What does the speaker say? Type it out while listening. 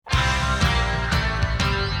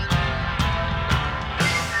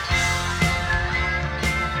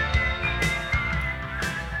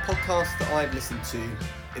podcasts that I've listened to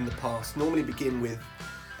in the past normally begin with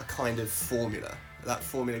a kind of formula. That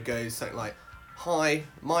formula goes something like, "Hi,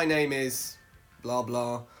 my name is blah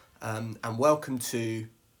blah, and welcome to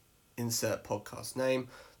insert podcast name,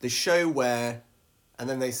 the show where," and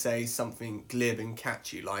then they say something glib and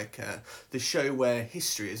catchy like the show where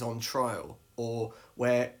history is on trial, or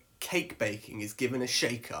where cake baking is given a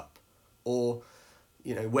shake-up, or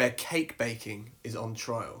where cake baking is on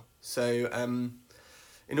trial. So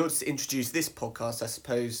in order to introduce this podcast, I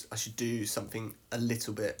suppose I should do something a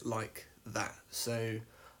little bit like that. So,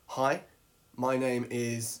 hi, my name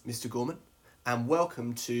is Mr. Gorman, and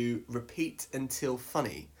welcome to Repeat Until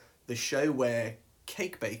Funny, the show where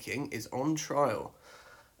cake baking is on trial.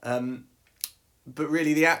 But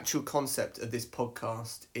really, the actual concept of this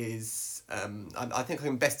podcast is, I think I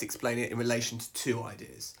can best explain it in relation to two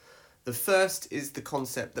ideas. The first is the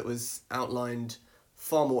concept that was outlined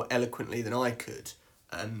far more eloquently than I could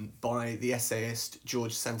by the essayist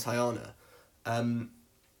George Santayana,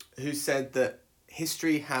 who said that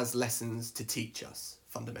history has lessons to teach us,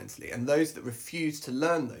 fundamentally, and those that refuse to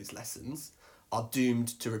learn those lessons are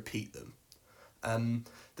doomed to repeat them.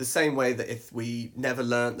 The same way that if we never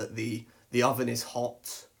learnt that the oven is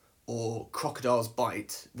hot or crocodiles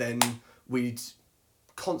bite, then we'd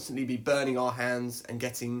constantly be burning our hands and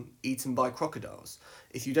getting eaten by crocodiles.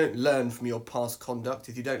 If you don't learn from your past conduct,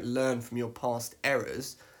 if you don't learn from your past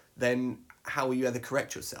errors, then how will you ever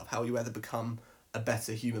correct yourself? How will you ever become a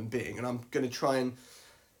better human being? And I'm going to try and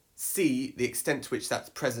see the extent to which that's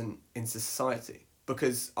present in society.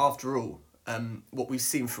 Because after all, what we've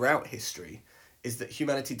seen throughout history is that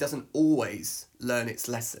humanity doesn't always learn its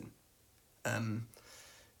lesson.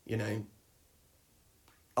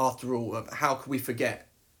 After all, how could we forget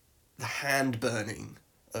the hand burning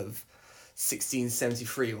of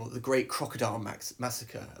 1673 or the Great Crocodile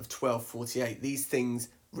Massacre of 1248? These things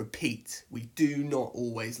repeat. We do not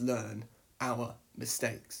always learn our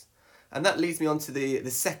mistakes. And that leads me on to the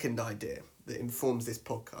second idea that informs this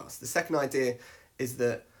podcast. The second idea is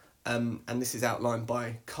that, and this is outlined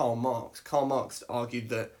by Karl Marx. Karl Marx argued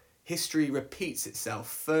that history repeats itself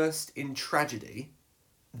first in tragedy,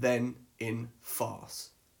 then in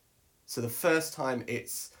farce. So the first time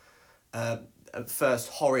it's at first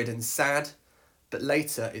horrid and sad, but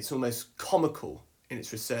later it's almost comical in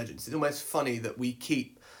its resurgence. It's almost funny that we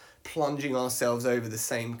keep plunging ourselves over the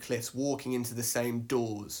same cliffs, walking into the same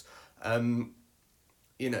doors. And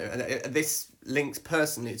this links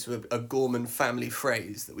personally to a Gorman family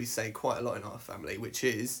phrase that we say quite a lot in our family, which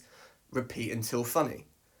is repeat until funny.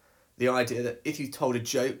 The idea that if you told a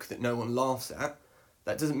joke that no one laughs at,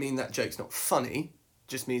 that doesn't mean that joke's not funny, it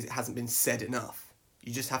just means it hasn't been said enough.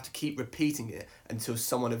 You just have to keep repeating it until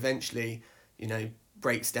someone eventually,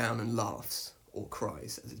 breaks down and laughs or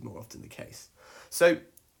cries, as is more often the case. So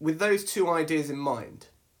with those two ideas in mind,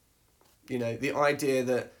 the idea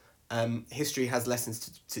that history has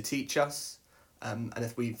lessons to teach us, and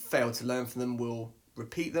if we fail to learn from them, we'll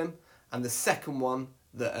repeat them. And the second one,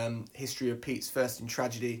 that history repeats first in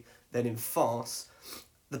tragedy, then in farce.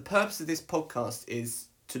 The purpose of this podcast is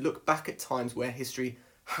to look back at times where history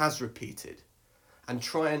has repeated and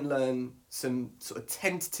try and learn some sort of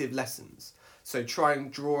tentative lessons. So try and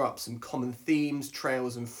draw up some common themes,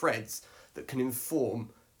 trails and threads that can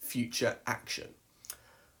inform future action.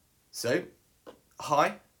 So,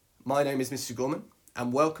 hi, my name is Mr. Gorman,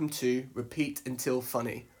 and welcome to Repeat Until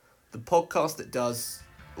Funny, the podcast that does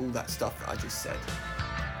all that stuff that I just said.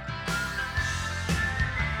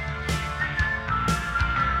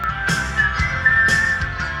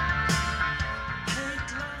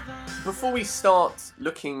 Before we start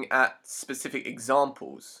looking at specific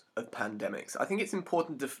examples of pandemics, I think it's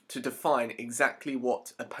important to define exactly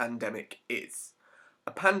what a pandemic is.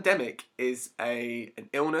 A pandemic is an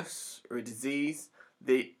illness or a disease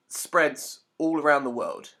that spreads all around the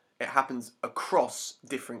world. It happens across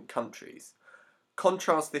different countries.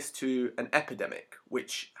 Contrast this to an epidemic,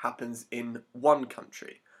 which happens in one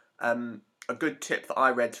country. A good tip that I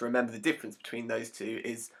read to remember the difference between those two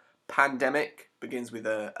is pandemic begins with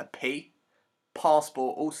a P.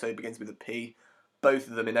 Passport also begins with a P. Both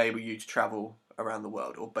of them enable you to travel around the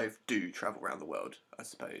world, or both do travel around the world, I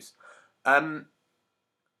suppose. And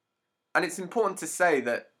it's important to say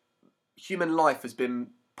that human life has been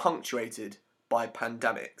punctuated by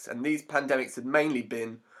pandemics, and these pandemics have mainly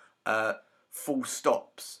been full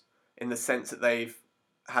stops, in the sense that they've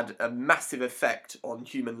had a massive effect on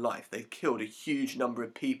human life. They've killed a huge number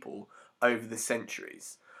of people over the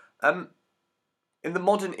centuries. In the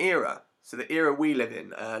modern era, so the era we live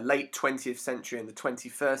in, late 20th century and the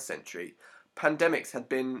 21st century, pandemics had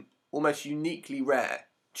been almost uniquely rare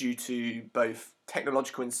due to both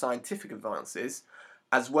technological and scientific advances,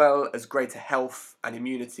 as well as greater health and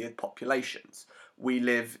immunity of populations. We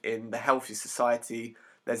live in the healthiest society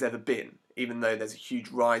there's ever been, even though there's a huge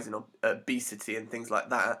rise in obesity and things like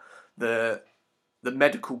that. The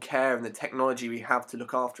medical care and the technology we have to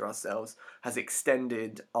look after ourselves has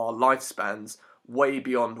extended our lifespans way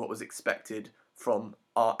beyond what was expected from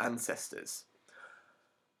our ancestors.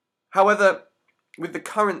 However, with the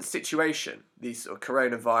current situation, the sort of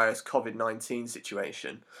coronavirus, COVID-19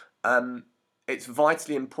 situation, it's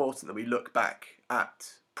vitally important that we look back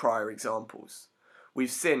at prior examples.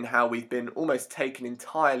 We've seen how we've been almost taken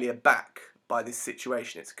entirely aback by this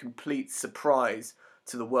situation. It's a complete surprise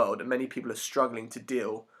to the world, and many people are struggling to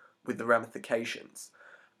deal with the ramifications.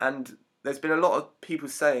 And there's been a lot of people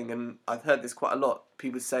saying, and I've heard this quite a lot,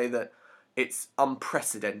 people say that it's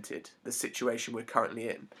unprecedented, the situation we're currently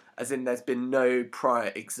in, as in there's been no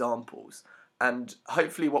prior examples. And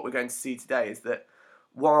hopefully what we're going to see today is that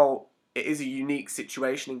while it is a unique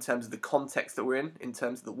situation in terms of the context that we're in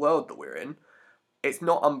terms of the world that we're in, it's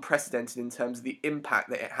not unprecedented in terms of the impact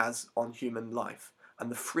that it has on human life. And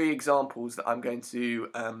the 3 examples that I'm going to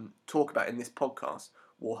talk about in this podcast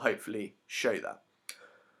will hopefully show that.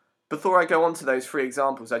 Before I go on to those 3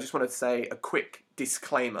 examples, I just want to say a quick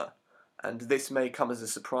disclaimer, and this may come as a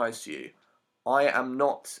surprise to you. I am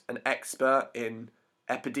not an expert in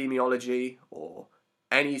epidemiology or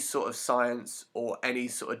any sort of science or any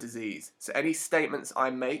sort of disease. So any statements I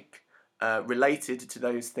make related to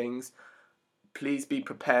those things, please be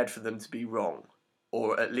prepared for them to be wrong,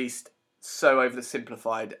 or at least so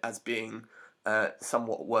oversimplified as being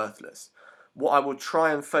somewhat worthless. What I will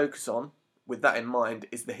try and focus on, with that in mind,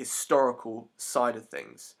 is the historical side of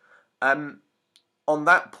things. On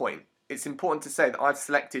that point, it's important to say that I've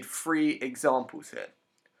selected 3 examples here.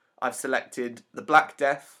 I've selected the Black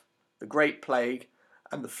Death, the Great Plague,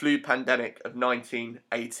 and the flu pandemic of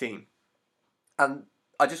 1918. And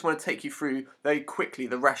I just want to take you through very quickly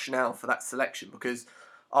the rationale for that selection, because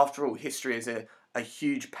after all, history is a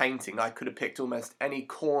huge painting. I could have picked almost any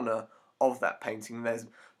corner of that painting. There's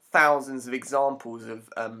thousands of examples of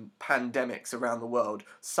pandemics around the world,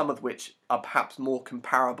 some of which are perhaps more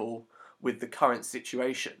comparable with the current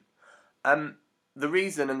situation. The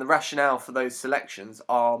reason and the rationale for those selections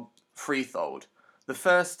are threefold. The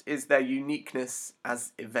first is their uniqueness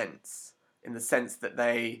as events, in the sense that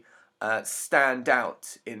they stand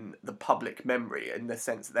out in the public memory, in the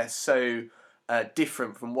sense that they're so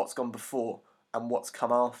different from what's gone before and what's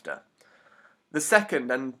come after. The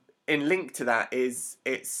second, and in link to that, is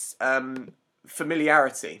its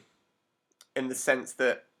familiarity, in the sense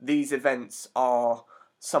that these events are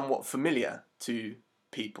somewhat familiar to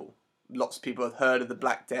people. Lots of people have heard of the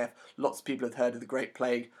Black Death, lots of people have heard of the Great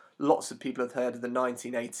Plague, lots of people have heard of the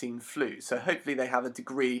 1918 flu, so hopefully they have a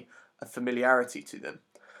degree of familiarity to them.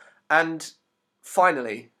 And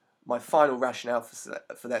finally, my final rationale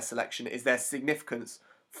for their selection is their significance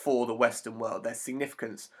for the Western world, their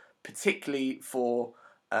significance particularly for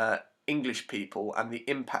English people and the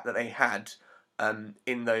impact that they had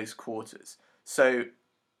in those quarters. So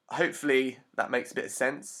hopefully that makes a bit of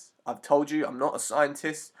sense. I've told you I'm not a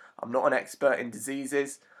scientist, I'm not an expert in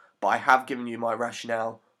diseases, but I have given you my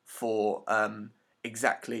rationale for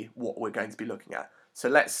exactly what we're going to be looking at. So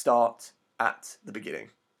let's start at the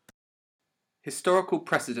beginning. Historical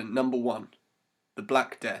precedent number 1, the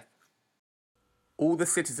Black Death. All the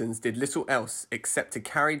citizens did little else except to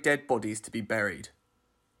carry dead bodies to be buried.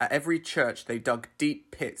 At every church they dug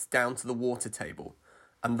deep pits down to the water table,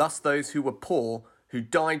 and thus those who were poor, who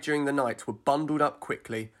died during the night, were bundled up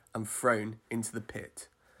quickly and thrown into the pit.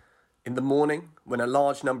 In the morning, when a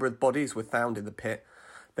large number of bodies were found in the pit,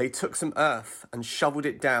 they took some earth and shovelled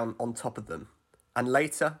it down on top of them, and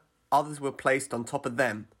later others were placed on top of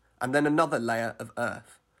them, and then another layer of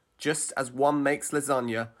earth, just as one makes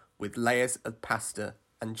lasagna with layers of pasta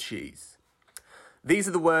and cheese. These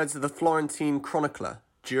are the words of the Florentine chronicler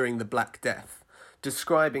during the Black Death,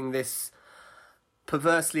 describing this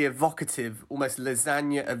perversely evocative, almost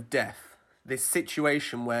lasagna of death, this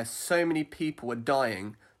situation where so many people are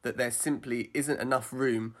dying that there simply isn't enough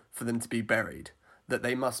room for them to be buried, that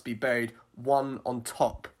they must be buried one on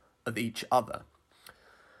top of each other.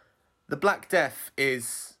 The Black Death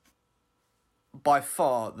is by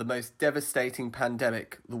far the most devastating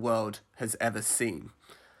pandemic the world has ever seen.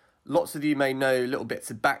 Lots of you may know little bits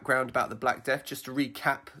of background about the Black Death. Just to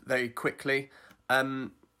recap very quickly,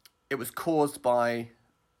 it was caused by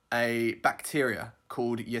a bacteria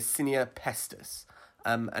called Yersinia pestis,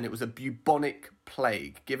 and it was a bubonic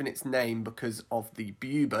plague, given its name because of the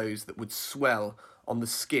buboes that would swell on the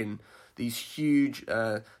skin, these huge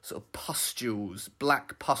sort of pustules,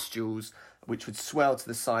 black pustules, which would swell to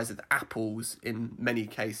the size of apples in many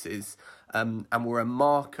cases, and were a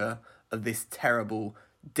marker of this terrible,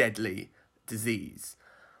 deadly disease.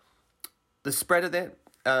 The spread of it,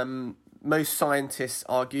 most scientists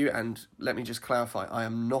argue, and let me just clarify, I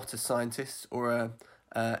am not a scientist or a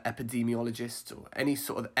epidemiologist or any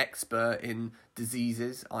sort of expert in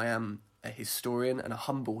diseases. I am a historian, and a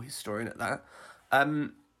humble historian at that.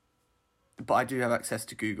 But I do have access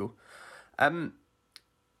to Google.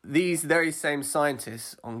 These very same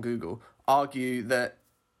scientists on Google argue that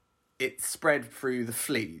it spread through the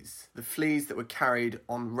fleas that were carried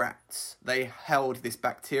on rats. They held this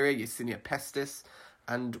bacteria, Yersinia pestis,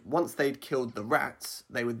 and once they'd killed the rats,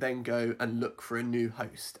 they would then go and look for a new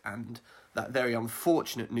host, and that very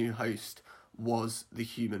unfortunate new host was the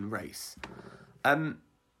human race.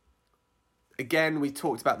 Again, we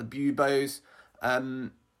talked about the buboes.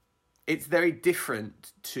 It's very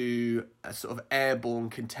different to a sort of airborne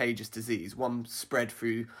contagious disease, one spread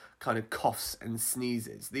through kind of coughs and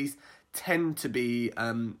sneezes. These tend to be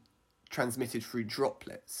transmitted through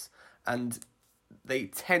droplets, and they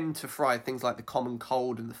tend to thrive, things like the common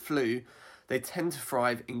cold and the flu, they tend to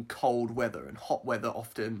thrive in cold weather, and hot weather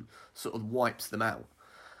often sort of wipes them out.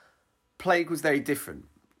 Plague was very different.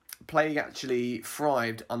 Plague actually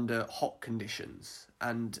thrived under hot conditions,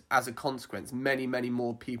 and as a consequence, many, many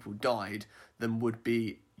more people died than would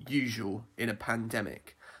be usual in a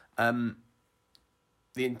pandemic.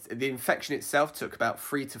 The infection itself took about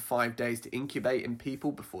 3 to 5 days to incubate in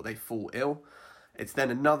people before they fall ill. It's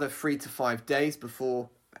then another 3 to 5 days before,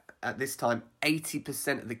 at this time,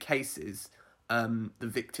 80% of the cases, the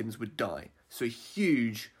victims would die. So a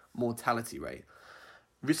huge mortality rate.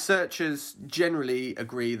 Researchers generally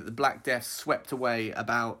agree that the Black Death swept away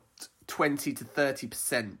about 20 to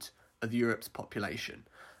 30% of Europe's population.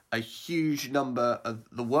 A huge number of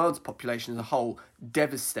the world's population as a whole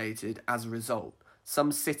devastated as a result.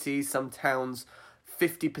 Some cities, some towns,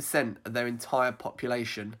 50% of their entire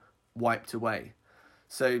population wiped away.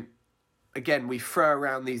 So again, we throw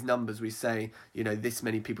around these numbers. We say, this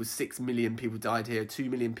many people, 6 million people died here,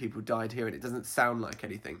 2 million people died here, and it doesn't sound like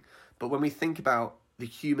anything. But when we think about the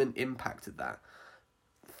human impact of that,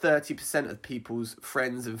 30% of people's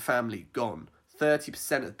friends and family gone,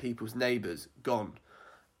 30% of people's neighbours gone.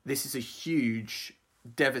 This is a huge,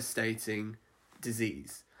 devastating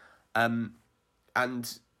disease.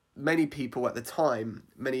 And many people at the time,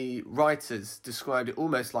 many writers described it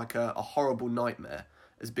almost like a horrible nightmare,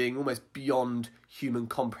 as being almost beyond human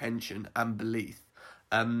comprehension and belief.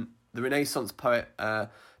 The Renaissance poet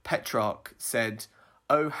Petrarch said,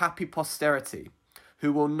 "O happy posterity,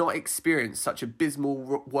 who will not experience such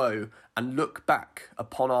abysmal woe and look back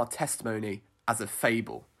upon our testimony as a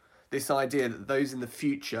fable." This idea that those in the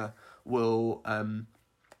future will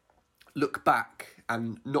look back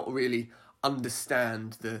and not really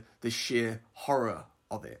understand the sheer horror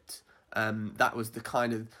of it. That was the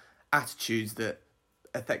kind of attitudes that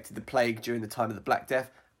affected the plague during the time of the Black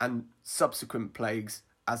Death and subsequent plagues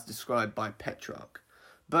as described by Petrarch.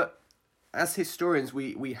 But as historians,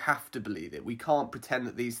 we have to believe it. We can't pretend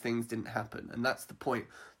that these things didn't happen. And that's the point,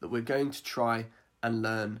 that we're going to try and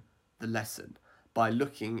learn the lesson by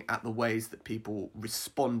looking at the ways that people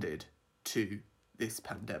responded to this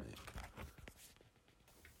pandemic.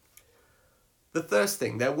 The first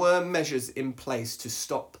thing, there were measures in place to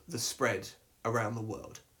stop the spread around the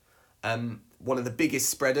world. One of the biggest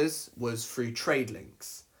spreaders was through trade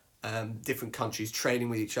links. Different countries trading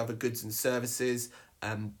with each other, goods and services,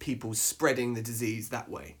 people spreading the disease that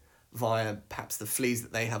way, via perhaps the fleas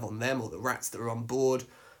that they have on them or the rats that are on board.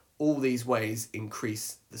 All these ways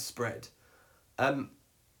increase the spread. The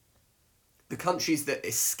countries that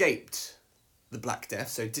escaped the Black Death,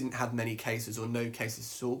 so didn't have many cases or no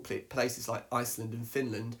cases at all, places like Iceland and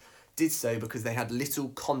Finland, did so because they had little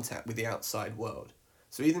contact with the outside world.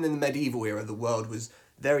 So even in the medieval era, the world was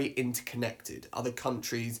very interconnected. Other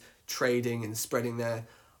countries trading and spreading their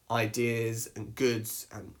ideas and goods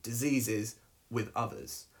and diseases with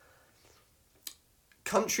others.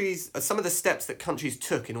 Some of the steps that countries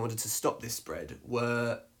took in order to stop this spread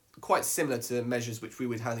were quite similar to measures which we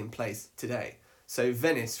would have in place today. So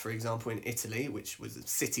Venice, for example, in Italy, which was a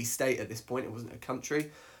city-state at this point, it wasn't a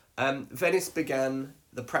country, Venice began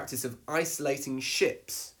the practice of isolating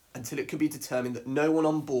ships until it could be determined that no one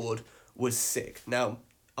on board was sick. Now,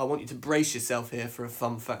 I want you to brace yourself here for a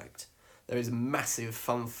fun fact. There is a massive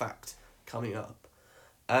fun fact coming up.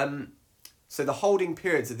 So the holding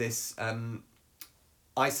periods of this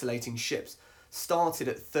isolating ships started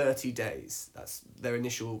at 30 days. That's their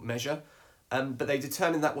initial measure. But they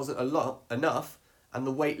determined that wasn't enough, and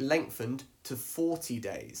the wait lengthened to 40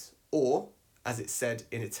 days. Or, as it's said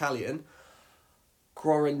in Italian,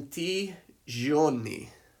 40 giorni.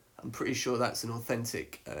 I'm pretty sure that's an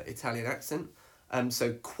authentic Italian accent.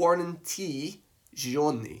 So 40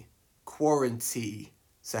 giorni. Quarantine.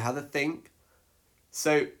 So have a think.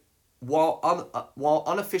 So while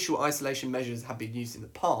unofficial isolation measures have been used in the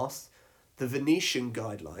past, the Venetian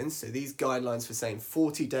guidelines, so these guidelines for saying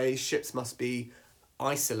 40 days ships must be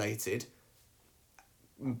isolated,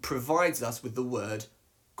 provides us with the word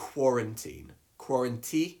quarantine.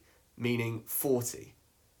 Quarantine meaning 40,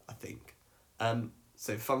 I think.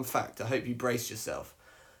 So fun fact, I hope you brace yourself.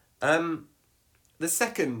 The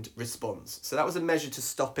second response, so that was a measure to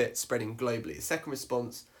stop it spreading globally. The second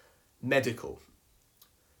response, medical.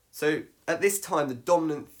 So at this time, the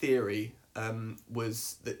dominant theory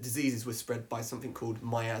was that diseases were spread by something called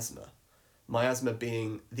miasma. Miasma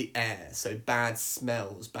being the air, so bad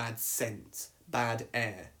smells, bad scents, bad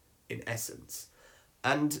air in essence.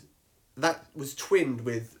 And that was twinned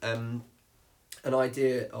with an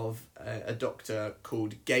idea of a doctor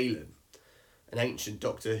called Galen, an ancient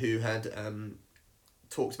doctor who had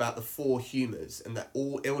talked about the four humours and that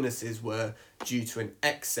all illnesses were due to an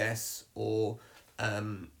excess or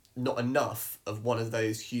not enough of one of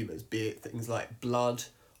those humours, be it things like blood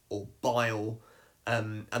or bile,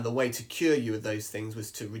 and the way to cure you of those things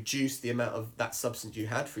was to reduce the amount of that substance you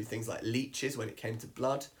had through things like leeches when it came to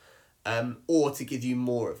blood, or to give you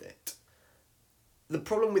more of it. The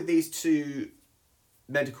problem with these two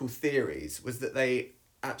medical theories was that they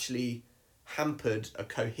actually hampered a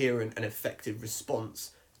coherent and effective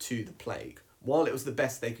response to the plague. While it was the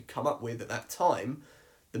best they could come up with at that time,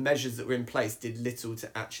 the measures that were in place did little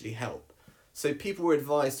to actually help. So people were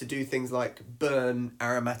advised to do things like burn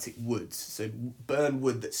aromatic woods, so burn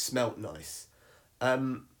wood that smelt nice.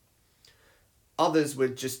 Others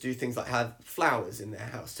would just do things like have flowers in their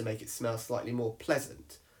house to make it smell slightly more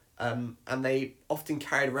pleasant. And they often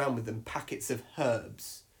carried around with them packets of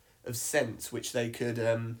herbs, of scents, which they could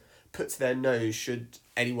put to their nose should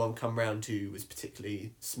anyone come round who was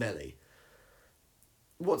particularly smelly.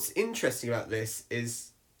 What's interesting about this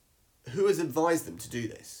is who has advised them to do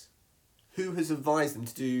this? Who has advised them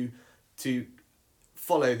to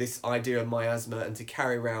follow this idea of miasma and to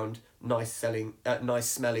carry around nice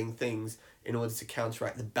smelling things in order to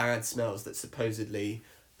counteract the bad smells that supposedly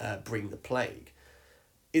bring the plague?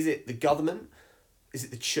 Is it the government? Is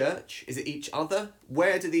it the church? Is it each other?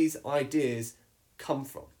 Where do these ideas come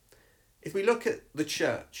from? If we look at the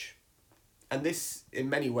church, and this in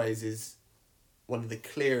many ways is one of the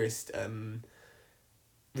clearest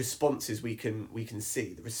responses we can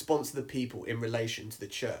see, the response of the people in relation to the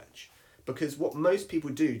church. Because what most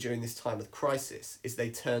people do during this time of crisis is they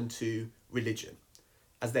turn to religion,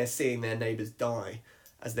 as they're seeing their neighbours die,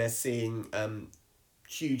 as they're seeing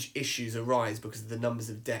huge issues arise because of the numbers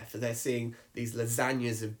of death, as they're seeing these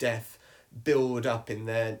lasagnas of death build up in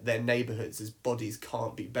their neighbourhoods as bodies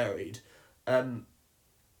can't be buried.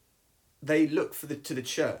 They look to the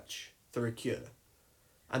church for a cure.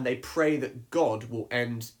 And they pray that God will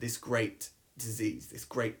end this great disease, this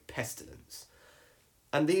great pestilence.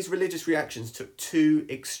 And these religious reactions took two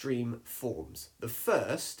extreme forms. The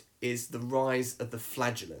first is the rise of the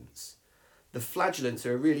flagellants. The flagellants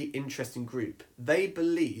are a really interesting group. They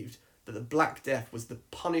believed that the Black Death was the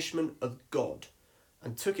punishment of God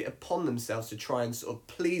and took it upon themselves to try and sort of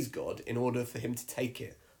please God in order for him to take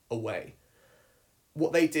it away.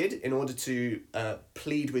 What they did in order to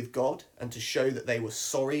plead with God and to show that they were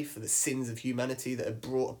sorry for the sins of humanity that had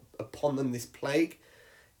brought upon them this plague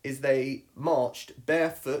is they marched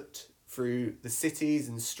barefoot through the cities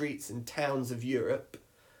and streets and towns of Europe,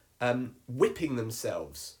 whipping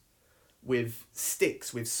themselves with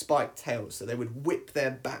sticks with spiked tails. So they would whip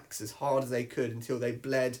their backs as hard as they could until they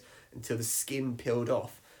bled, until the skin peeled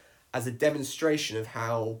off, as a demonstration of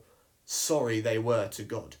how sorry they were to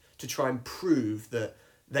God, to try and prove that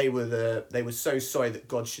they were so sorry that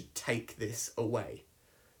God should take this away.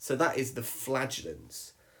 So that is the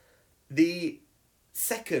flagellants. The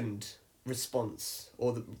second response,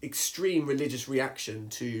 or the extreme religious reaction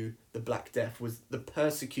to the Black Death, was the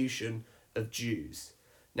persecution of Jews.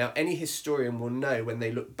 Now, any historian will know when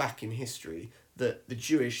they look back in history that the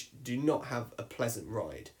Jewish do not have a pleasant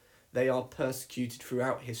ride. They are persecuted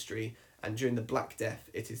throughout history, and during the Black Death,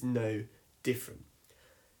 it is no different.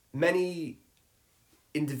 Many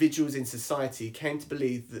individuals in society came to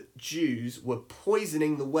believe that Jews were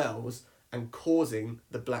poisoning the wells and causing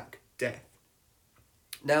the Black Death.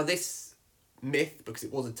 Now, this myth, because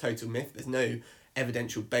it was a total myth, there's no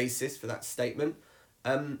evidential basis for that statement.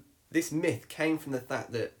 This myth came from the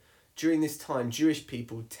fact that during this time, Jewish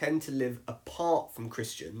people tend to live apart from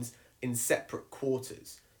Christians in separate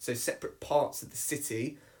quarters. So separate parts of the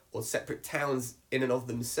city or separate towns in and of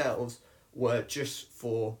themselves were just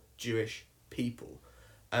for Jewish people.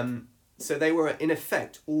 So they were in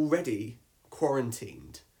effect already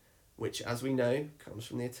quarantined, which, as we know, comes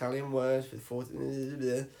from the Italian word for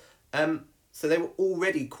so they were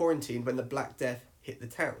already quarantined when the Black Death hit the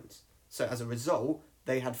towns. So as a result,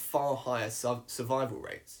 they had far higher survival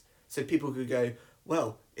rates. So people could go,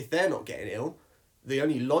 well, if they're not getting ill, the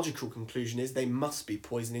only logical conclusion is they must be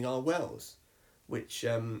poisoning our wells, which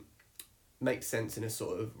makes sense in a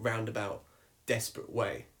sort of roundabout, desperate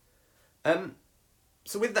way.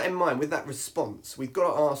 So with that in mind, with that response, we've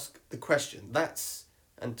got to ask the question.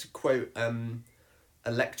 And to quote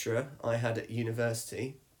a lecturer I had at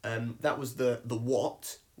university, that was the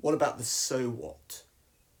what. What about the so what?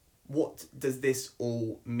 What does this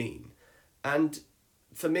all mean? And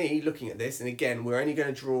for me, looking at this, and again, we're only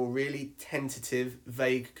going to draw really tentative,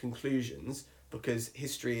 vague conclusions because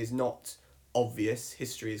history is not obvious,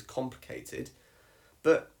 history is complicated.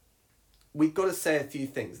 But we've got to say a few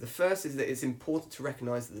things. The first is that it's important to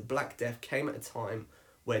recognise that the Black Death came at a time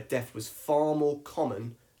where death was far more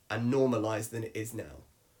common and normalised than it is now.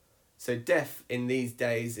 So death in these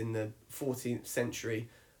days, in the 14th century,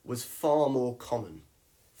 was far more common,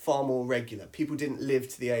 far more regular. People didn't live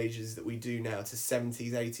to the ages that we do now, to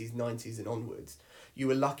 70s, 80s, 90s and onwards. You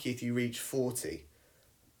were lucky if you reached 40.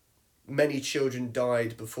 Many children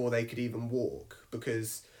died before they could even walk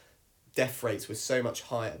because death rates were so much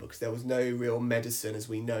higher because there was no real medicine as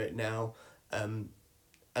we know it now, and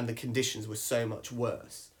the conditions were so much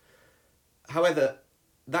worse. However,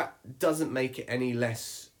 that doesn't make it any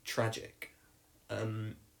less tragic.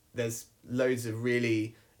 There's loads of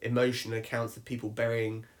really emotional accounts of people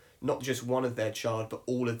burying not just one of their child, but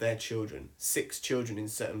all of their children. 6 children in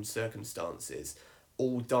certain circumstances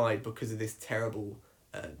all died because of this terrible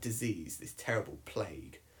disease, this terrible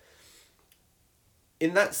plague.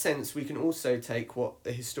 In that sense, we can also take what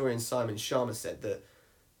the historian Simon Schama said, that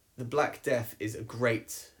the Black Death is a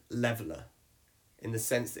great leveller, in the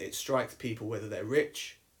sense that it strikes people whether they're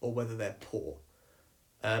rich or whether they're poor.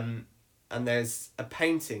 And there's a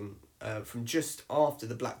painting from just after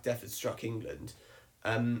the Black Death had struck England,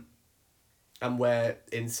 and where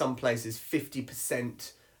in some places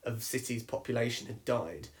 50% of the city's population had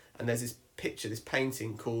died. And there's this picture, this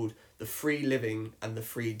painting called The Free Living and the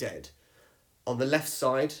Free Dead. On the left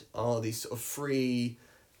side are these sort of free,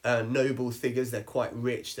 noble figures. They're quite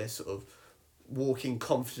rich. They're sort of walking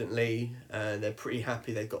confidently. They're pretty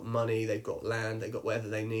happy. They've got money. They've got land. They've got whatever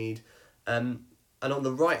they need. And on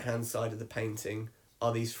the right-hand side of the painting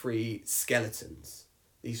are these free skeletons,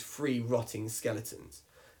 these free rotting skeletons.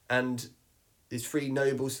 And these free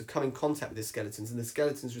nobles have come in contact with the skeletons, and the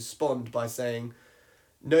skeletons respond by saying,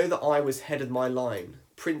 "Know that I was head of my line,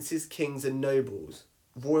 princes, kings and nobles,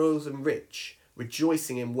 royals and rich,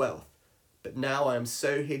 rejoicing in wealth. But now I am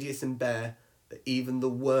so hideous and bare that even the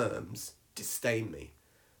worms disdain me."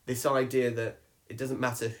 This idea that it doesn't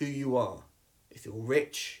matter who you are, if you're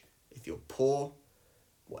rich, if you're poor,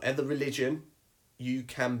 whatever religion, you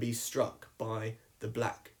can be struck by the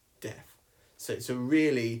Black Death. So it's a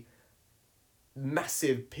really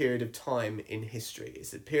massive period of time in history.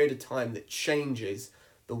 It's a period of time that changes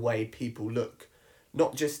the way people look,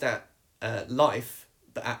 not just at life,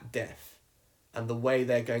 but at death, and the way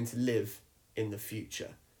they're going to live in the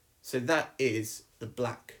future. So that is the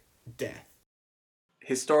Black Death.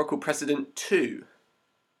 Historical precedent 2,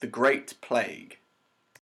 the Great Plague.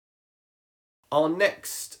 Our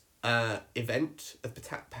next event of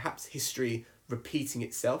perhaps history repeating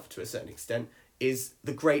itself to a certain extent is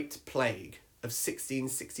the Great Plague of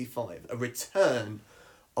 1665, a return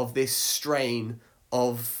of this strain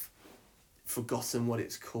of, forgotten what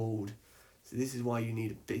it's called. So this is why you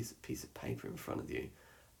need a piece of paper in front of you.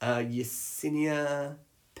 Yersinia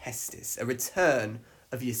pestis, a return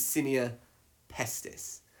of Yersinia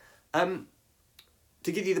pestis.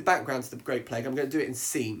 To give you the background to the Great Plague, I'm going to do it in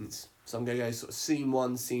scenes. So I'm going to go sort of scene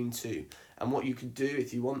 1, scene 2. And what you could do,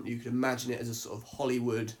 if you want, you could imagine it as a sort of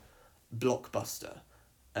Hollywood blockbuster.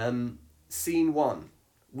 Scene 1,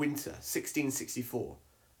 winter, 1664.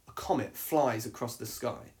 A comet flies across the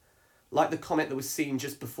sky. Like the comet that was seen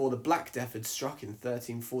just before the Black Death had struck in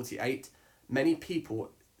 1348, many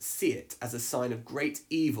people see it as a sign of great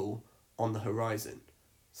evil on the horizon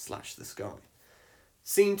 / the sky.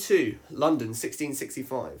 Scene 2, London,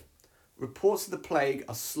 1665. Reports of the plague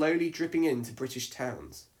are slowly dripping into British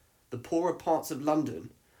towns. The poorer parts of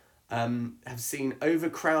London have seen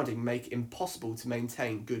overcrowding make it impossible to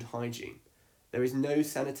maintain good hygiene. There is no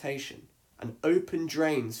sanitation, and open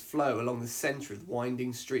drains flow along the centre of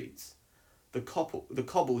winding streets. The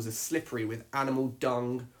cobbles are slippery with animal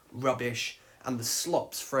dung, rubbish, and the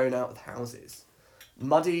slops thrown out of houses.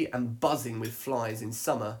 Muddy and buzzing with flies in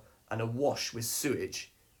summer, and awash with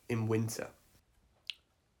sewage in winter.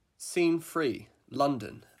 Scene 3,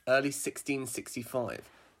 London, early 1665.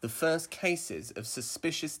 The first cases of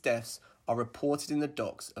suspicious deaths are reported in the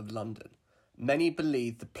docks of London. Many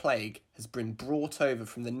believe the plague has been brought over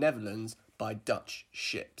from the Netherlands by Dutch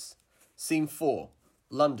ships. Scene 4,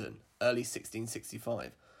 London, early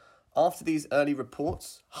 1665. After these early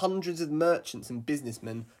reports, hundreds of merchants and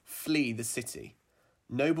businessmen flee the city.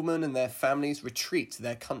 Noblemen and their families retreat to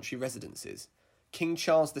their country residences. King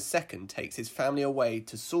Charles II takes his family away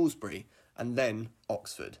to Salisbury and then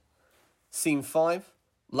Oxford. Scene 5,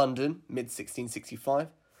 London, mid-1665.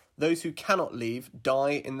 Those who cannot leave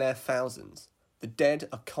die in their thousands. The dead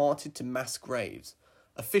are carted to mass graves.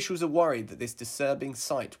 Officials are worried that this disturbing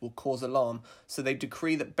sight will cause alarm, so they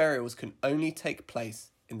decree that burials can only take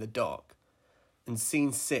place in the dark. And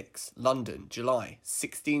Scene 6, London, July,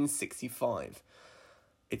 1665.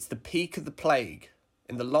 It's the peak of the plague.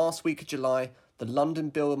 In the last week of July, the London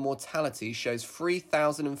Bill of Mortality shows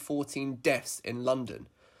 3,014 deaths in London.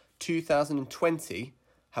 2,020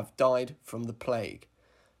 have died from the plague.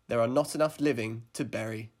 There are not enough living to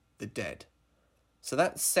bury the dead. So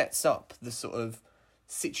that sets up the sort of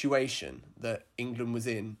situation that England was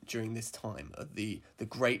in during this time of the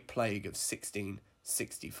Great Plague of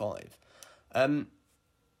 1665.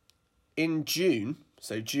 In June,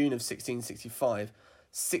 so June of 1665,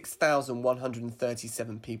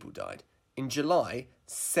 6,137 people died. In July,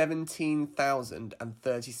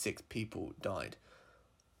 17,036 people died.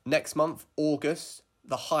 Next month, August,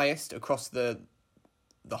 the highest across the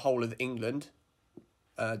whole of England.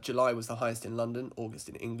 July was the highest in London, August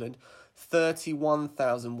in England.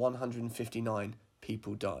 31,159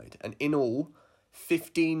 people died. And in all,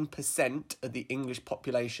 15% of the English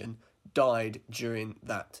population died during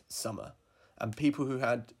that summer. And people who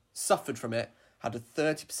had suffered from it had a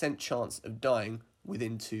 30% chance of dying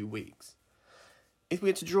within 2 weeks. If we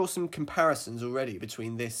were to draw some comparisons already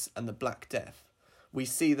between this and the Black Death, we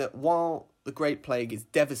see that while the Great Plague is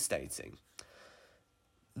devastating,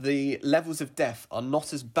 the levels of death are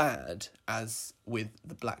not as bad as with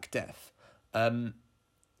the Black Death. 15%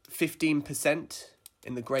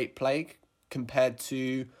 in the Great Plague compared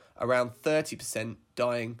to around 30%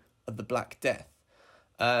 dying of the Black Death.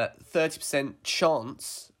 30%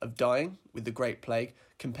 chance of dying with the Great Plague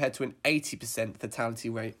compared to an 80% fatality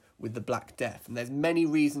rate with the Black Death. And there's many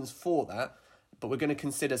reasons for that, but we're going to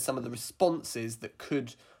consider some of the responses that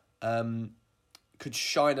could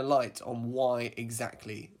shine a light on why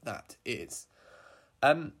exactly that is.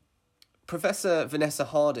 Professor Vanessa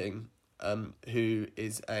Harding, who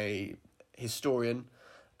is a historian,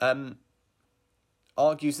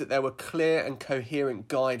 argues that there were clear and coherent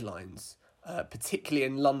guidelines, particularly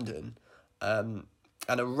in London, and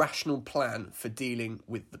a rational plan for dealing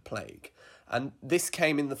with the plague. And this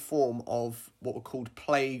came in the form of what were called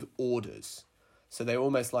plague orders. So they're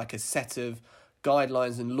almost like a set of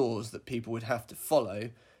guidelines and laws that people would have to follow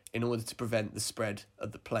in order to prevent the spread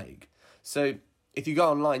of the plague. So if you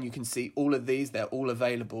go online, you can see all of these. They're all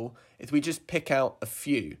available. If we just pick out a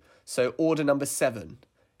few. So order number 7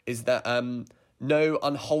 is that no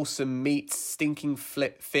unwholesome meat, stinking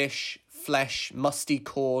fish, flesh, musty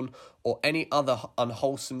corn, or any other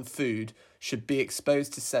unwholesome food should be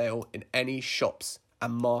exposed to sale in any shops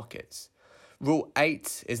and markets. Rule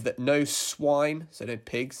 8 is that no swine, so no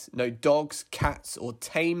pigs, no dogs, cats, or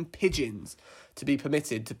tame pigeons to be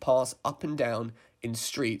permitted to pass up and down in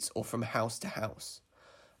streets or from house to house.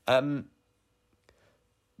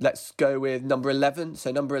 Let's go with number 11.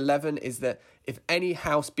 So number 11 is that if any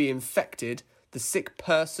house be infected, the sick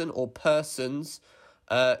person or persons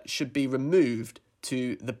should be removed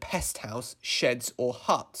to the pest house, sheds, or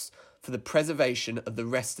huts for the preservation of the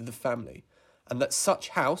rest of the family, and that such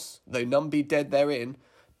house, though none be dead therein,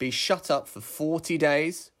 be shut up for 40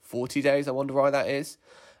 days. 40 days, I wonder why that is.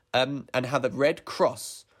 And have a red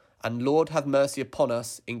cross, and Lord have mercy upon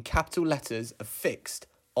us, in capital letters affixed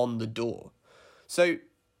on the door. So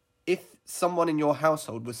if someone in your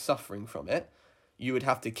household was suffering from it, you would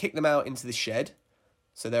have to kick them out into the shed,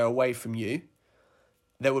 so they're away from you.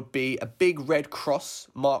 There would be a big red cross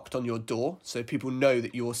marked on your door, so people know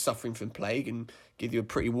that you're suffering from plague and give you a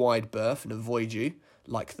pretty wide berth and avoid you,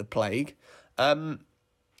 like the plague. And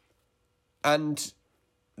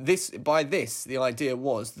the idea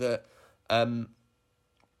was that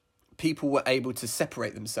people were able to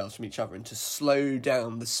separate themselves from each other and to slow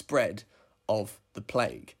down the spread of the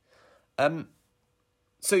plague.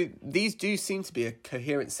 So these do seem to be a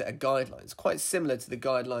coherent set of guidelines, quite similar to the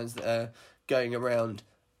guidelines that are going around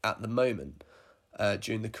at the moment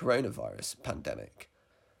during the coronavirus pandemic.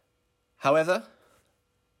 However,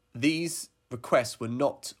 these requests were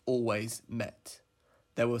not always met.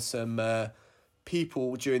 There were some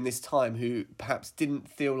people during this time who perhaps didn't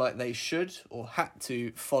feel like they should or had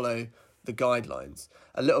to follow the guidelines.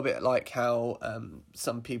 A little bit like how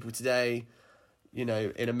some people today, you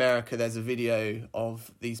know, in America, there's a video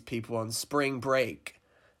of these people on spring break,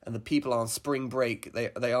 and the people on spring break,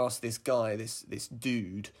 they asked this guy, this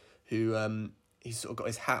dude, who he's sort of got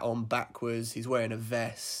his hat on backwards, he's wearing a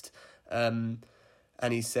vest, and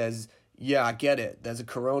he says, yeah, I get it, there's a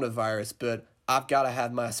coronavirus, but I've got to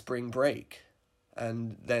have my spring break.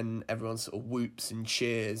 And then everyone sort of whoops and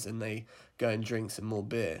cheers, and they go and drink some more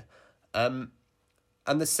beer. And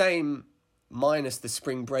the same, minus the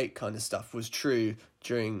spring break kind of stuff, was true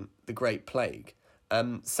during the Great Plague.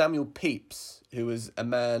 Samuel Pepys, who was a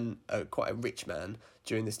man, quite a rich man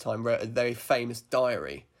during this time, wrote a very famous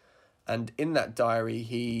diary. And in that diary,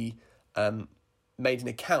 he made an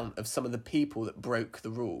account of some of the people that broke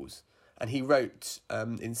the rules. And he wrote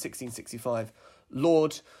in 1665,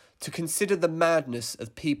 Lord, to consider the madness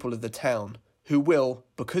of people of the town, who will,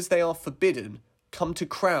 because they are forbidden, come to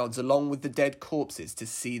crowds along with the dead corpses to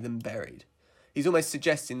see them buried. He's almost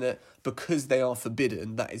suggesting that because they are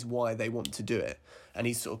forbidden, that is why they want to do it. And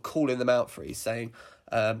he's sort of calling them out for it. He's saying,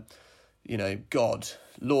 God,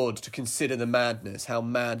 Lord, to consider the madness, how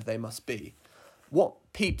mad they must be. What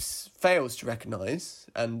Pepys fails to recognise,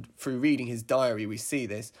 and through reading his diary we see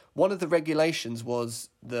this, one of the regulations was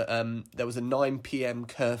that there was a 9 p.m.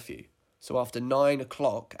 curfew. So after 9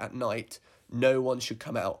 o'clock at night, no one should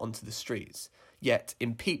come out onto the streets. Yet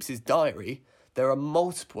in Pepys's diary, there are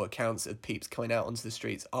multiple accounts of Pepys coming out onto the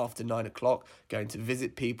streets after 9 o'clock, going to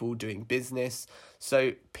visit people, doing business.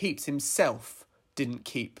 So Pepys himself didn't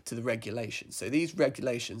keep to the regulations. So these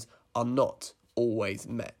regulations are not always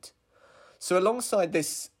met. So alongside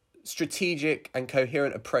this strategic and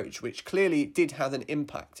coherent approach, which clearly did have an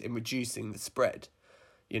impact in reducing the spread,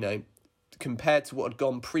 compared to what had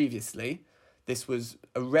gone previously, this was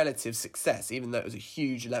a relative success, even though it was a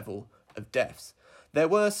huge level of deaths. There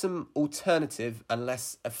were some alternative and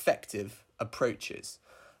less effective approaches.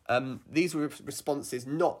 These were responses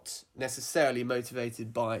not necessarily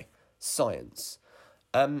motivated by science.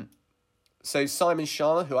 So Simon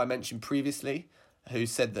Schama, who I mentioned previously, who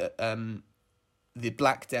said that the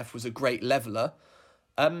Black Death was a great leveller,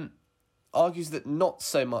 argues that not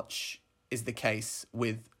so much is the case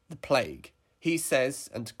with the plague. He says,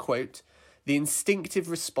 and to quote, the instinctive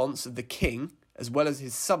response of the king, as well as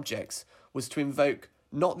his subjects, was to invoke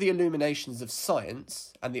not the illuminations of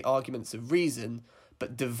science and the arguments of reason,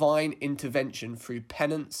 but divine intervention through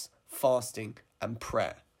penance, fasting, and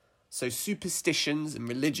prayer. So superstitions and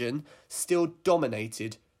religion still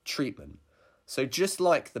dominated treatment. So just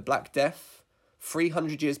like the Black Death,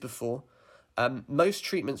 300 years before, most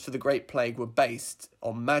treatments for the Great Plague were based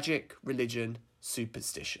on magic, religion,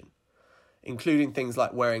 superstition, including things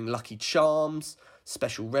like wearing lucky charms,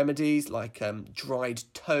 special remedies like dried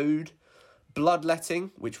toad,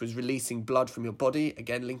 bloodletting, which was releasing blood from your body,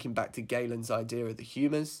 again linking back to Galen's idea of the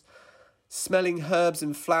humours, smelling herbs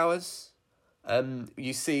and flowers.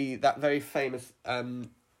 You see that very famous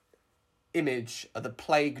image of the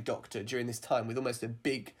plague doctor during this time with almost a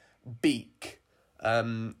big beak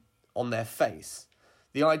on their face.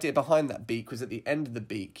 The idea behind that beak was at the end of the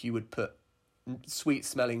beak you would put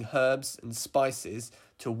sweet-smelling herbs and spices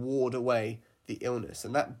to ward away the illness.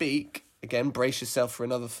 And that beak, again, brace yourself for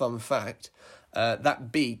another fun fact,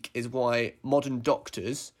 that beak is why modern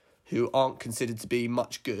doctors, who aren't considered to be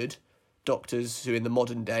much good, doctors who in the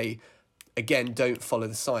modern day, again, don't follow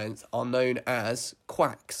the science, are known as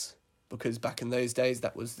quacks. Because back in those days,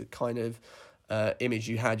 that was the kind of image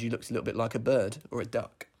you had. You looked a little bit like a bird or a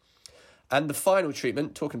duck. And the final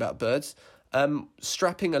treatment, talking about birds,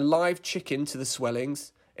 strapping a live chicken to the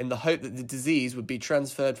swellings in the hope that the disease would be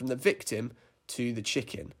transferred from the victim to the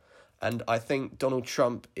chicken. And I think Donald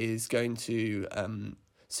Trump is going to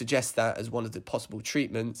suggest that as one of the possible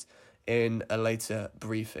treatments in a later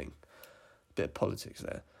briefing. Bit of politics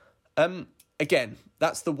there. Again,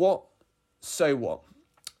 that's the what, so what.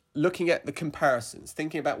 Looking at the comparisons,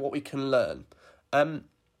 thinking about what we can learn.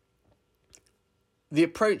 The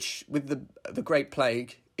approach with the Great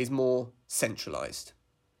Plague is more centralised.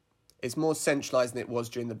 It's more centralised than it was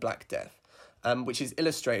during the Black Death, which is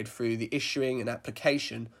illustrated through the issuing and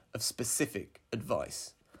application of specific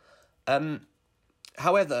advice.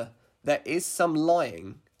 However, there is some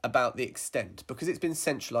lying about the extent, because it's been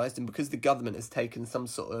centralised and because the government has taken some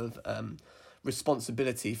sort of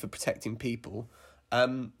responsibility for protecting people.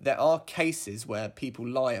 There are cases where people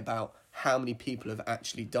lie about how many people have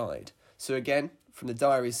actually died. So again, from the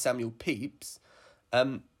diaries of Samuel Pepys,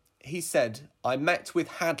 he said, "I met with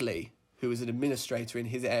Hadley, who was an administrator in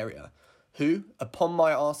his area, who, upon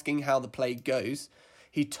my asking how the plague goes,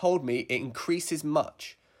 he told me it increases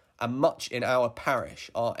much, and much in our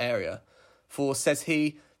parish, our area. For, says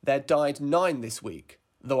he, there died 9 this week,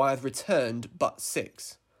 though I have returned but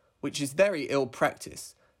 6, which is very ill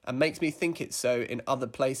practice, and makes me think it so in other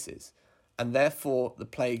places, and therefore the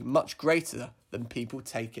plague much greater than people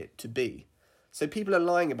take it to be." So people are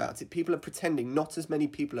lying about it. People are pretending not as many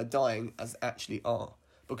people are dying as actually are,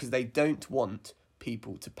 because they don't want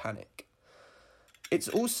people to panic. It's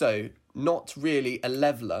also not really a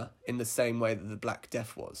leveller in the same way that the Black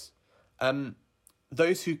Death was.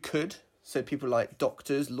 Those who could, so people like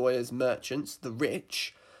doctors, lawyers, merchants, the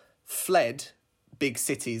rich, fled big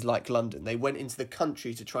cities like London. They went into the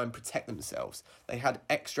country to try and protect themselves. They had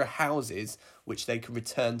extra houses which they could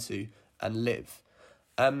return to and live.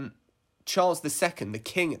 Charles II, the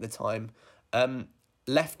king at the time,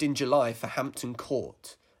 left in July for Hampton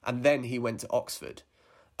Court, and then he went to Oxford.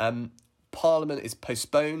 Parliament is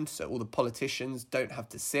postponed, so all the politicians don't have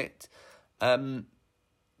to sit,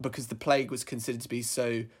 because the plague was considered to be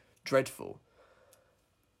so dreadful.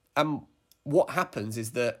 And what happens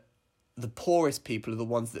is that the poorest people are the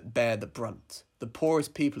ones that bear the brunt. The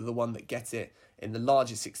poorest people are the ones that get it in the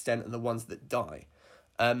largest extent and the ones that die.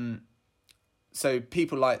 So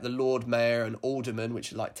people like the Lord Mayor and Aldermen,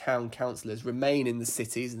 which are like town councillors, remain in the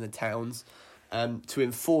cities and the towns to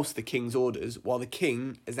enforce the king's orders while the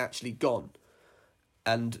king is actually gone.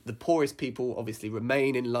 And the poorest people obviously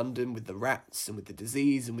remain in London with the rats and with the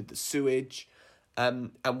disease and with the sewage,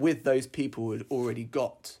 and with those people who had already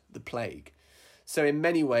got the plague. So in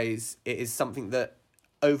many ways, it is something that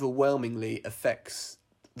overwhelmingly affects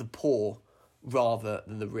the poor rather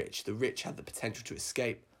than the rich. The rich have the potential to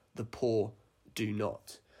escape, the poor do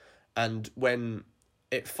not. And when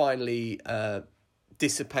it finally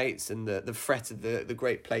dissipates and the threat of the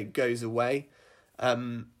Great Plague goes away,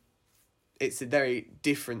 it's a very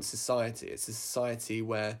different society. It's a society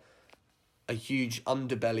where a huge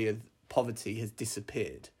underbelly of poverty has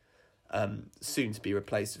disappeared, soon to be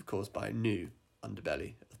replaced, of course, by a new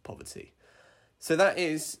underbelly of poverty. So that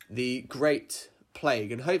is the Great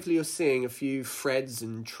Plague, and hopefully you're seeing a few threads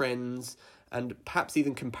and trends and perhaps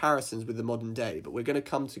even comparisons with the modern day, but we're going to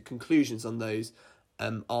come to conclusions on those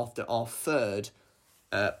after our third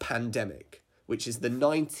pandemic, which is the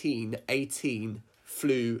 1918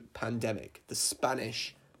 flu pandemic, the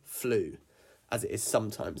Spanish flu, as it is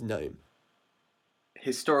sometimes known.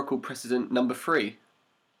 Historical precedent number 3,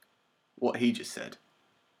 what he just said.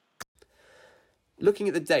 Looking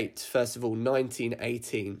at the date, first of all,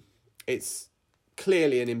 1918, it's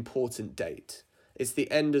clearly an important date. It's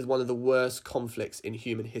the end of one of the worst conflicts in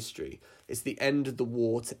human history. It's the end of the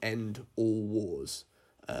war to end all wars.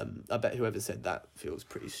 I bet whoever said that feels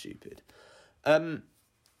pretty stupid.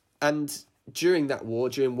 And during that war,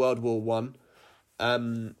 during World War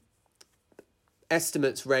I,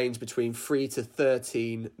 estimates range between 3 to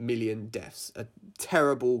 13 million deaths. A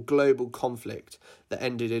terrible global conflict that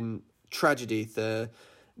ended in tragedy for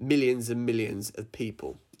millions and millions of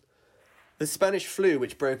people. The Spanish flu,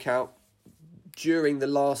 which broke out during the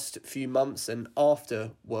last few months and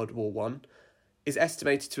after World War I, is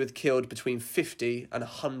estimated to have killed between 50 and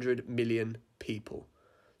 100 million people.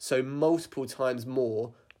 So multiple times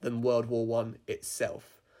more than World War I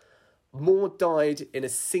itself. More died in a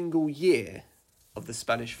single year of the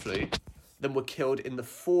Spanish flu than were killed in the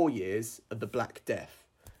 4 years of the Black Death.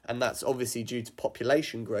 And that's obviously due to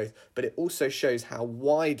population growth, but it also shows how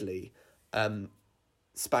widely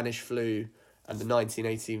Spanish flu and the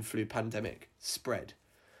 1918 flu pandemic spread.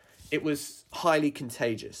 It was highly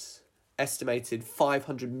contagious. Estimated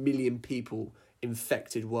 500 million people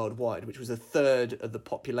infected worldwide, which was a third of the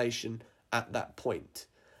population at that point.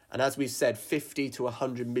 And as we've said, 50 to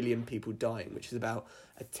 100 million people dying, which is about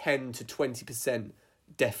a 10 to 20%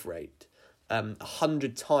 death rate,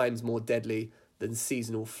 100 times more deadly than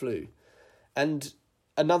seasonal flu. And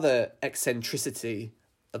another eccentricity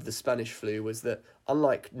of the Spanish flu was that,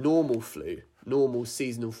 unlike normal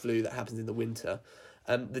seasonal flu that happens in the winter,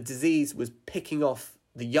 the disease was picking off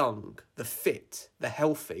the young, the fit, the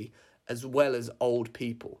healthy, as well as old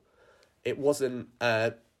people. It wasn't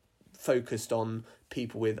focused on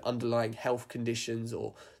people with underlying health conditions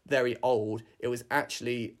or very old. It was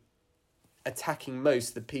actually attacking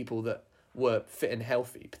most the people that were fit and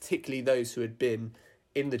healthy, particularly those who had been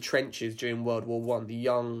in the trenches during World War One, the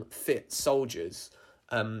young, fit soldiers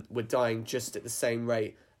were dying just at the same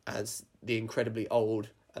rate as the incredibly old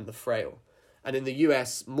and the frail. And in the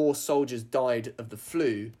US, more soldiers died of the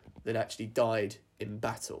flu than actually died in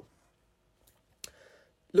battle.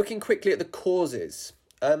 Looking quickly at the causes,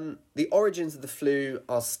 the origins of the flu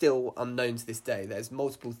are still unknown to this day. There's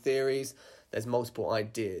multiple theories, there's multiple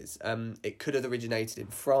ideas. It could have originated in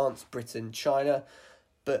France, Britain, China,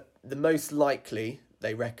 but the most likely,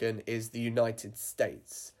 they reckon, is the United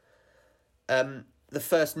States. The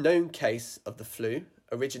first known case of the flu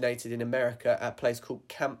originated in America at a place called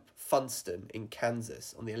Camp Funston in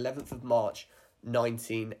Kansas on the 11th of March,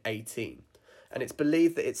 1918. And it's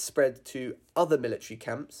believed that it spread to other military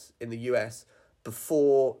camps in the US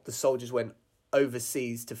before the soldiers went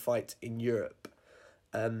overseas to fight in Europe.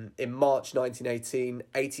 In March 1918,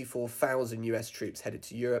 84,000 US troops headed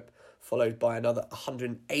to Europe, followed by another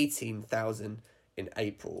 118,000 in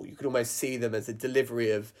April. You could almost see them as a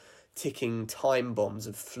delivery of ticking time bombs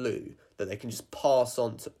of flu that they can just pass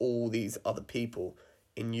on to all these other people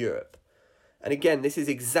in Europe. And again, this is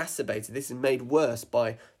exacerbated, this is made worse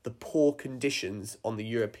by the poor conditions on the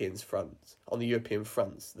European fronts,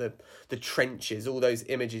 the trenches, all those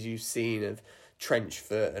images you've seen of trench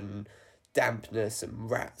foot and dampness and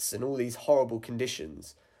rats and all these horrible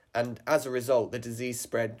conditions. And as a result, the disease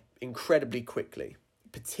spread incredibly quickly,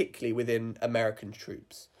 particularly within American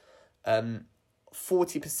troops.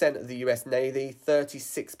 40% of the US Navy,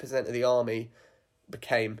 36% of the Army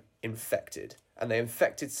became infected. And they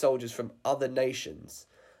infected soldiers from other nations.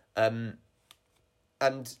 And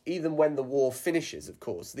even when the war finishes, of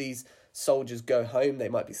course, these soldiers go home, they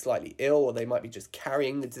might be slightly ill or they might be just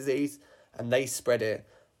carrying the disease, and they spread it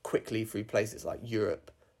quickly through places like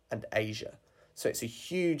Europe and Asia. So it's a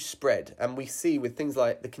huge spread. And we see with things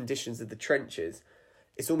like the conditions of the trenches,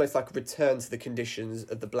 it's almost like a return to the conditions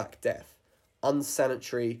of the Black Death.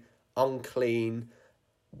 Unsanitary, unclean,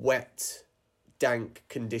 wet, dank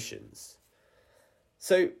conditions.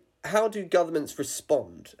 So how do governments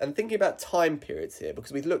respond? And thinking about time periods here,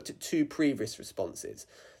 because we've looked at two previous responses.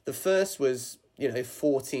 The first was,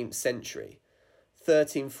 14th century,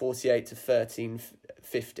 1348 to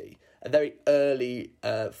 1350. A very early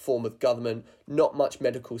form of government, not much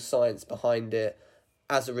medical science behind it.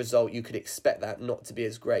 As a result, you could expect that not to be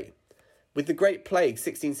as great. With the Great Plague,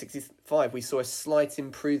 1665, we saw a slight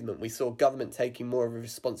improvement. We saw government taking more of a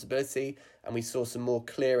responsibility, and we saw some more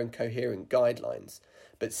clear and coherent guidelines,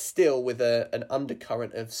 but still with an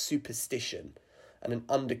undercurrent of superstition and an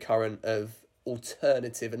undercurrent of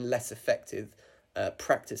alternative and less effective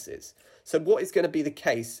practices. So what is going to be the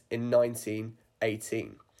case in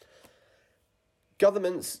 1918?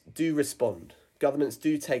 Governments do respond. Governments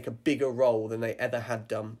do take a bigger role than they ever had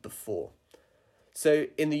done before. So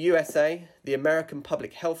in the USA, the American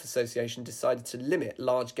Public Health Association decided to limit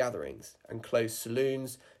large gatherings and close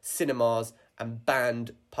saloons, cinemas, and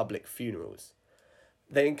banned public funerals.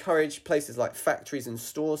 They encouraged places like factories and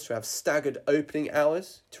stores to have staggered opening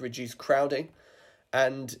hours to reduce crowding.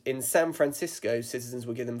 And in San Francisco, citizens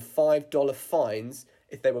were given $5 fines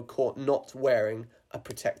if they were caught not wearing a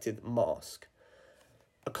protective mask.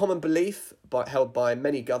 A common belief held by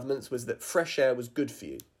many governments was that fresh air was good for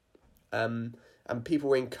you. And people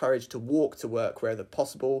were encouraged to walk to work wherever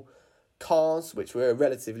possible. Cars, which were a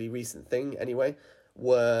relatively recent thing anyway,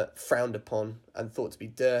 were frowned upon and thought to be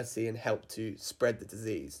dirty and helped to spread the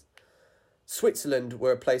disease. Switzerland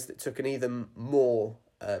were a place that took an even more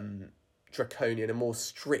draconian, a more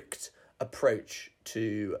strict approach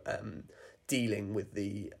to dealing with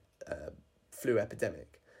the flu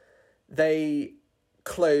epidemic. They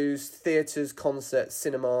closed theatres, concerts,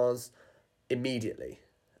 cinemas immediately.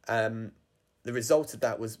 The result of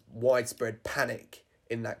that was widespread panic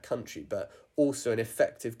in that country, but also an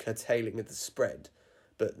effective curtailing of the spread.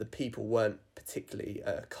 But the people weren't particularly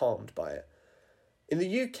calmed by it. In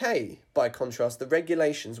the UK, by contrast, the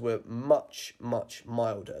regulations were much, much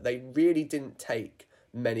milder. They really didn't take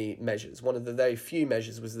many measures. One of the very few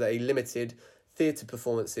measures was they limited theatre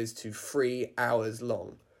performances to 3 hours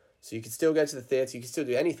long. So you could still go to the theatre, you could still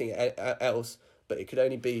do anything else, but it could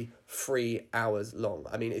only be 3 hours long.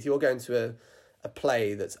 I mean, if you're going to a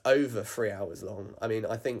play that's over 3 hours long, I mean,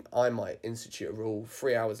 I think I might institute a rule,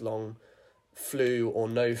 3 hours long, flu or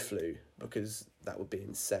no flu, because that would be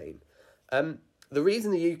insane. The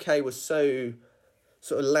reason the UK was so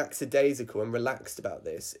sort of lackadaisical and relaxed about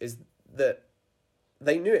this is that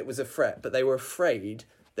they knew it was a threat, but they were afraid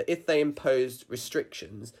that if they imposed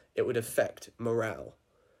restrictions, it would affect morale.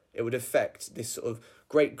 It would affect this sort of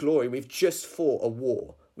great glory. We've just fought a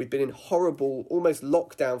war. We've been in horrible, almost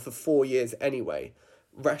lockdown for 4 years anyway.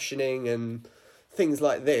 Rationing and things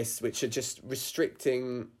like this, which are just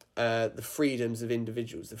restricting the freedoms of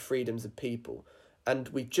individuals, the freedoms of people. And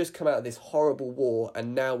we've just come out of this horrible war,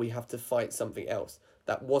 and now we have to fight something else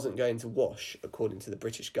that wasn't going to wash, according to the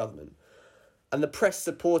British government. And the press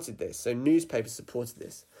supported this, so newspapers supported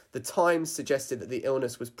this. The Times suggested that the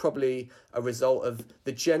illness was probably a result of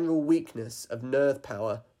the general weakness of nerve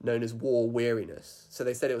power known as war weariness. So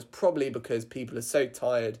they said it was probably because people are so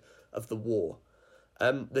tired of the war.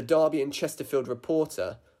 The Derby and Chesterfield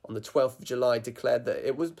Reporter on the 12th of July declared that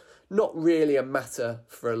it was not really a matter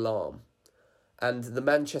for alarm. And the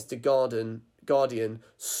Manchester Guardian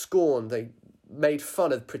scorned, they made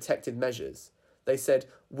fun of protective measures. They said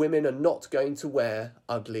women are not going to wear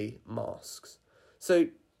ugly masks. So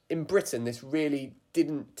in Britain, this really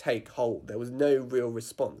didn't take hold. There was no real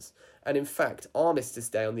response. And in fact, Armistice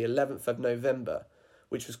Day on the 11th of November,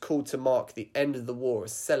 which was called to mark the end of the war, a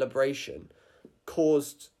celebration,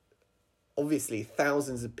 caused, obviously,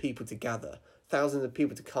 thousands of people to gather, thousands of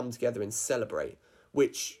people to come together and celebrate,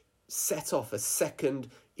 which set off a second,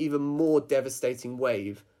 even more devastating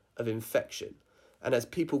wave of infection. And as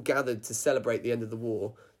people gathered to celebrate the end of the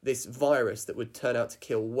war, this virus that would turn out to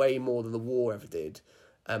kill way more than the war ever did,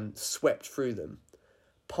 swept through them.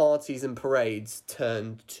 Parties and parades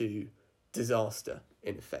turned to disaster,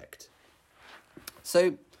 in effect.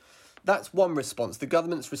 So that's one response. The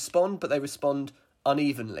governments respond, but they respond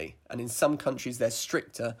unevenly. And in some countries, they're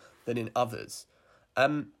stricter than in others.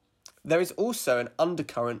 There is also an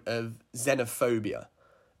undercurrent of xenophobia,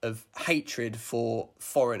 of hatred for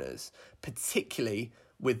foreigners, particularly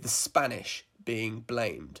with the Spanish being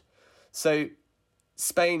blamed. So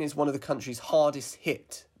Spain is one of the countries hardest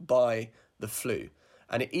hit by the flu,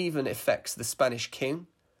 and it even affects the Spanish king,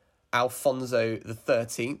 Alfonso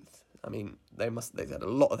XIII. I mean, they've had a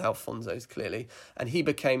lot of Alfonsos, clearly, and he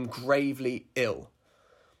became gravely ill.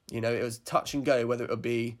 You know, it was touch and go whether it would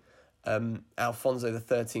be Alfonso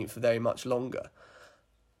XIII for very much longer.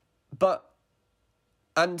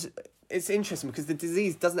 And it's interesting because the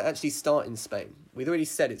disease doesn't actually start in Spain. We've already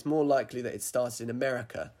said it's more likely that it started in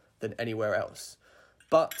America than anywhere else.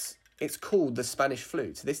 But it's called the Spanish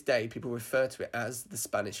flu. To this day, people refer to it as the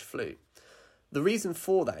Spanish flu. The reason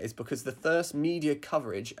for that is because the first media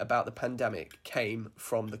coverage about the pandemic came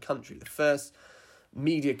from the country. The first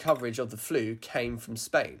media coverage of the flu came from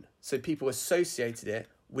Spain. So people associated it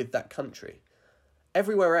with that country.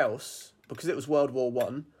 Everywhere else, because it was World War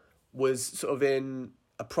I, was sort of in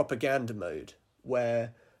a propaganda mode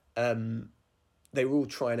where they were all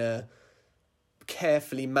trying to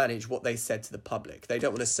carefully manage what they said to the public. They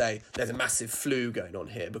don't want to say there's a massive flu going on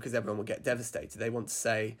here because everyone will get devastated. They want to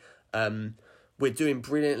say we're doing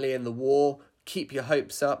brilliantly in the war, keep your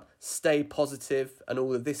hopes up, stay positive, and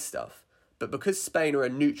all of this stuff. But because Spain are a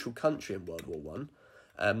neutral country in World War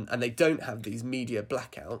I, and they don't have these media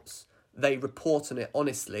blackouts, they report on it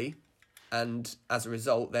honestly, and as a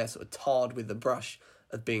result, they're sort of tarred with the brush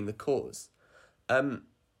of being the cause.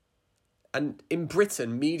 And in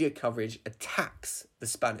Britain, media coverage attacks the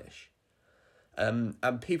Spanish. And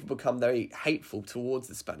people become very hateful towards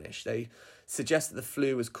the Spanish. They suggest that the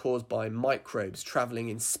flu was caused by microbes travelling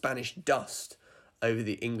in Spanish dust over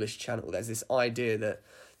the English Channel. There's this idea that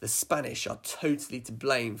the Spanish are totally to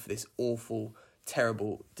blame for this awful,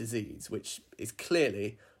 terrible disease, which is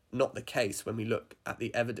clearly not the case when we look at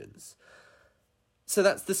the evidence. So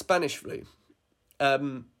that's the Spanish flu.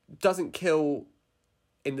 Doesn't kill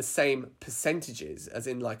in the same percentages as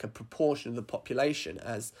in like a proportion of the population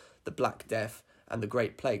as the Black Death and the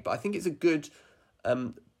Great Plague. But I think it's a good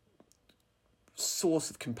source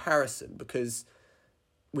of comparison because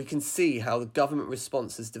we can see how the government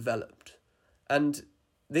response has developed. And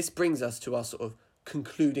this brings us to our sort of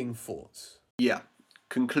concluding thoughts. Yeah,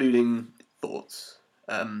 concluding thoughts.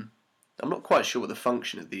 I'm not quite sure what the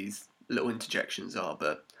function of these little interjections are,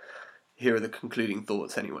 but here are the concluding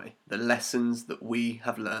thoughts anyway. The lessons that we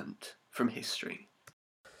have learnt from history.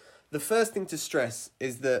 The first thing to stress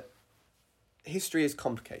is that history is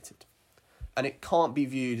complicated and it can't be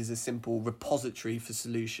viewed as a simple repository for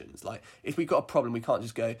solutions. Like, if we've got a problem, we can't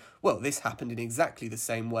just go, well, this happened in exactly the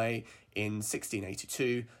same way in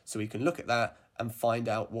 1682, so we can look at that and find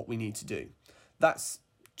out what we need to do. That's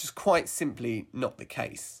just quite simply not the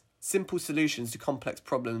case. Simple solutions to complex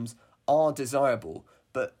problems are desirable,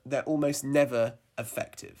 but they're almost never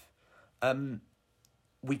effective.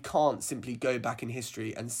 We can't simply go back in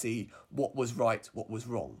history and see what was right, what was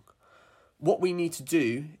wrong. What we need to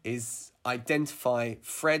do is identify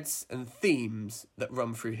threads and themes that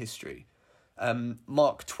run through history.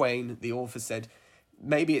 Mark Twain, the author, said,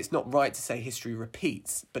 maybe it's not right to say history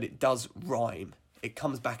repeats, but it does rhyme. It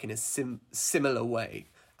comes back in a similar way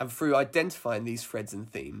And through identifying these threads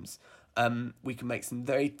and themes, we can make some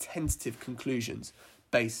very tentative conclusions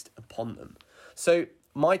based upon them. So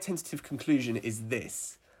my tentative conclusion is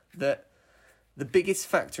this, that the biggest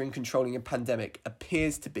factor in controlling a pandemic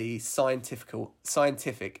appears to be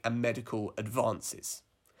scientific and medical advances.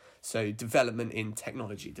 So development in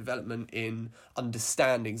technology, development in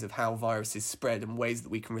understandings of how viruses spread and ways that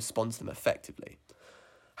we can respond to them effectively.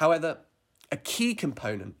 However, a key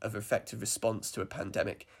component of effective response to a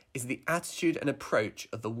pandemic is the attitude and approach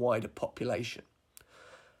of the wider population.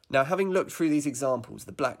 Now, having looked through these examples,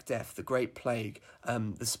 the Black Death, the Great Plague,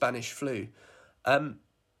 the Spanish flu,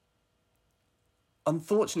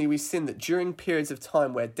 unfortunately we've seen that during periods of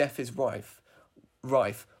time where death is rife,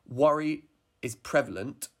 worry is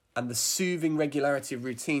prevalent, and the soothing regularity of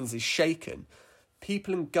routines is shaken,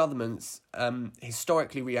 people and governments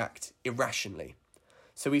historically react irrationally.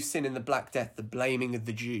 So we've seen in the Black Death the blaming of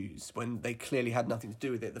the Jews when they clearly had nothing to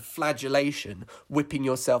do with it, the flagellation, whipping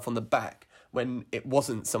yourself on the back when it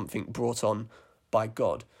wasn't something brought on by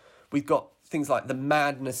God. We've got things like the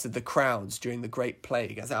madness of the crowds during the Great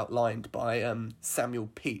Plague, as outlined by Samuel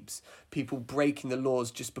Pepys. People breaking the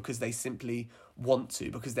laws just because they simply want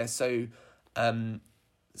to, because they're so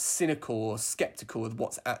cynical or sceptical of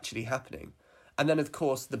what's actually happening. And then, of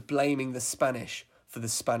course, the blaming the Spanish for the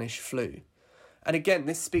Spanish flu. And again,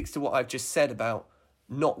 this speaks to what I've just said about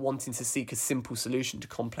not wanting to seek a simple solution to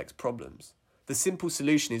complex problems. The simple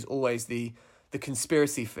solution is always the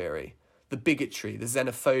conspiracy theory, the bigotry, the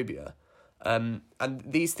xenophobia. And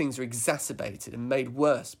these things are exacerbated and made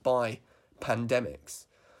worse by pandemics.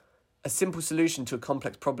 A simple solution to a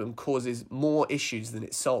complex problem causes more issues than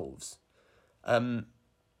it solves. The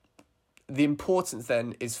importance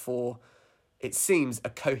then is for, it seems, a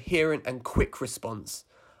coherent and quick response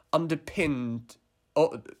underpinned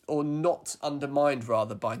or not undermined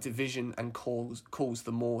rather by division and calls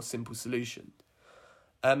the more simple solution.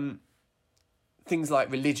 Things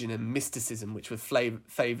like religion and mysticism, which were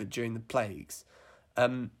favoured during the plagues.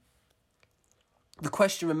 The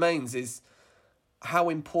question remains is, how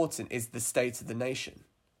important is the state of the nation?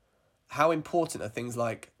 How important are things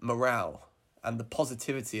like morale and the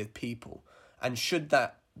positivity of people? And should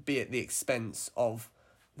that be at the expense of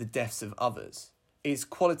the deaths of others? Is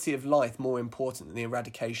quality of life more important than the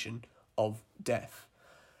eradication of death?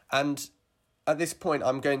 And at this point,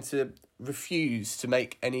 I'm going to refuse to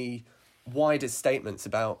make any wider statements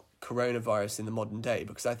about coronavirus in the modern day,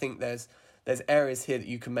 because I think there's areas here that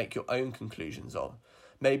you can make your own conclusions on.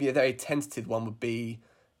 Maybe a very tentative one would be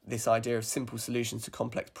this idea of simple solutions to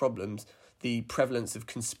complex problems, the prevalence of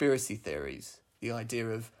conspiracy theories, the idea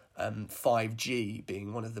of 5G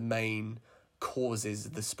being one of the main causes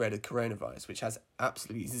of the spread of coronavirus, which has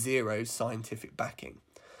absolutely zero scientific backing.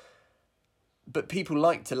 But people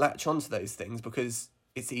like to latch onto those things because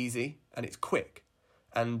it's easy and it's quick.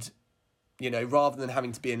 And, you know, rather than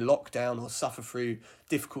having to be in lockdown or suffer through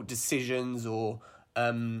difficult decisions or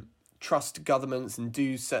trust governments and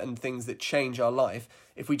do certain things that change our life,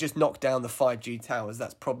 if we just knock down the 5G towers,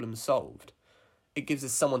 that's problem solved. It gives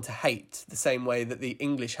us someone to hate, the same way that the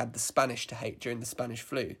English had the Spanish to hate during the Spanish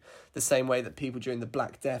flu, the same way that people during the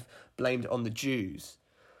Black Death blamed it on the Jews.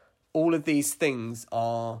 All of these things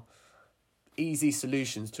are easy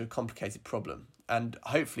solutions to a complicated problem. And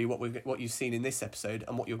hopefully what you've seen in this episode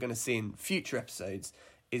and what you're going to see in future episodes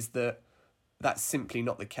is that that's simply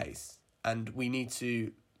not the case. And we need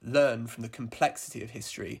to learn from the complexity of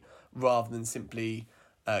history rather than simply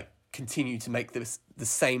continue to make the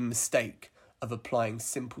same mistake of applying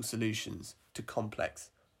simple solutions to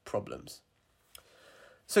complex problems.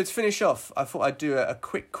 So to finish off, I thought I'd do a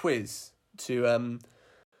quick quiz to...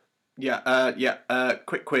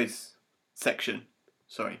 quick quiz section.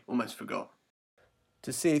 Sorry, almost forgot.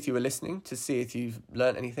 To see if you were listening, to see if you've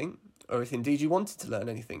learned anything, or if indeed you wanted to learn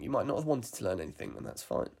anything. You might not have wanted to learn anything, and that's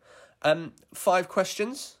fine. 5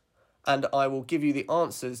 questions, and I will give you the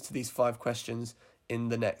answers to these 5 questions in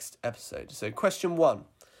the next episode. So question 1.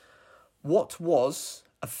 What was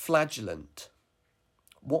a flagellant?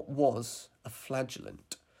 What was a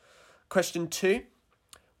flagellant? Question 2.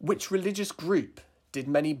 Which religious group did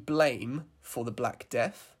many blame for the Black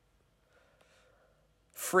Death?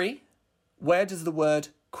 3. Where does the word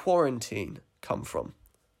quarantine come from?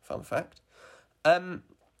 Fun fact.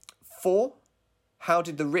 4. How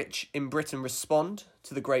did the rich in Britain respond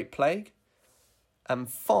to the Great Plague? And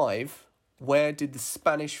 5. Where did the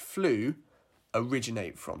Spanish flu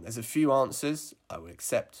originate from? There's a few answers. I will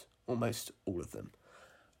accept almost all of them.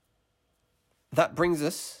 That brings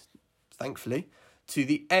us, thankfully, to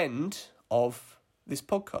the end of this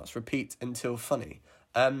podcast. Repeat until funny.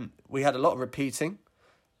 We had a lot of repeating,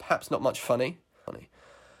 perhaps not much funny.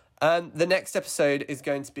 And the next episode is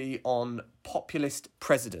going to be on populist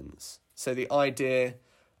presidents. So the idea,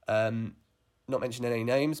 not mentioning any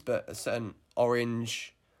names, but a certain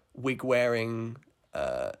orange wig-wearing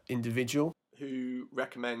individual who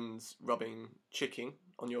recommends rubbing chicken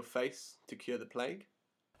on your face to cure the plague.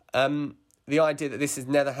 The idea that this has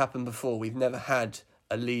never happened before. We've never had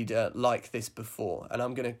a leader like this before. And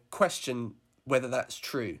I'm going to question whether that's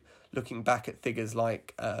true, looking back at figures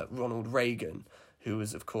like Ronald Reagan, who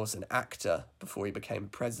was, of course, an actor before he became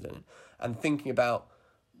president, and thinking about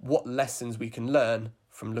what lessons we can learn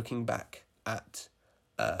from looking back at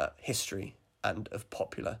history and of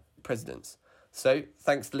popular presidents. So,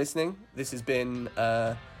 thanks for listening. This has been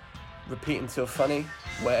Repeat Until Funny,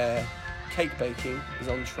 where cake baking is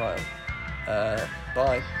on trial.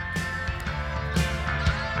 Bye.